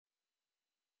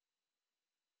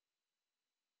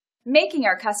Making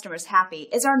our customers happy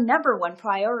is our #1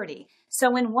 priority,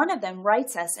 so when one of them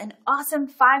writes us an awesome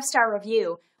 5-star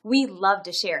review, we love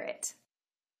to share it.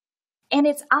 And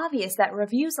it's obvious that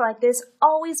reviews like this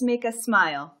always make us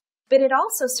smile, but it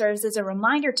also serves as a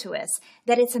reminder to us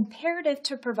that it's imperative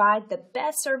to provide the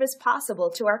best service possible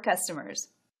to our customers.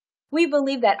 We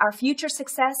believe that our future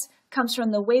success comes from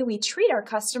the way we treat our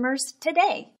customers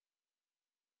today.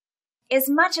 As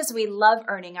much as we love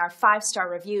earning our 5-star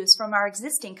reviews from our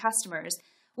existing customers,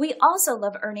 we also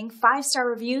love earning 5-star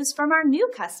reviews from our new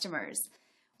customers.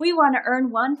 We want to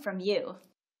earn one from you.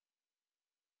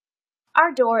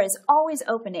 Our door is always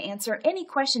open to answer any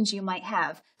questions you might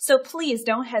have, so please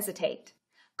don't hesitate.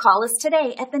 Call us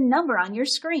today at the number on your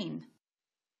screen.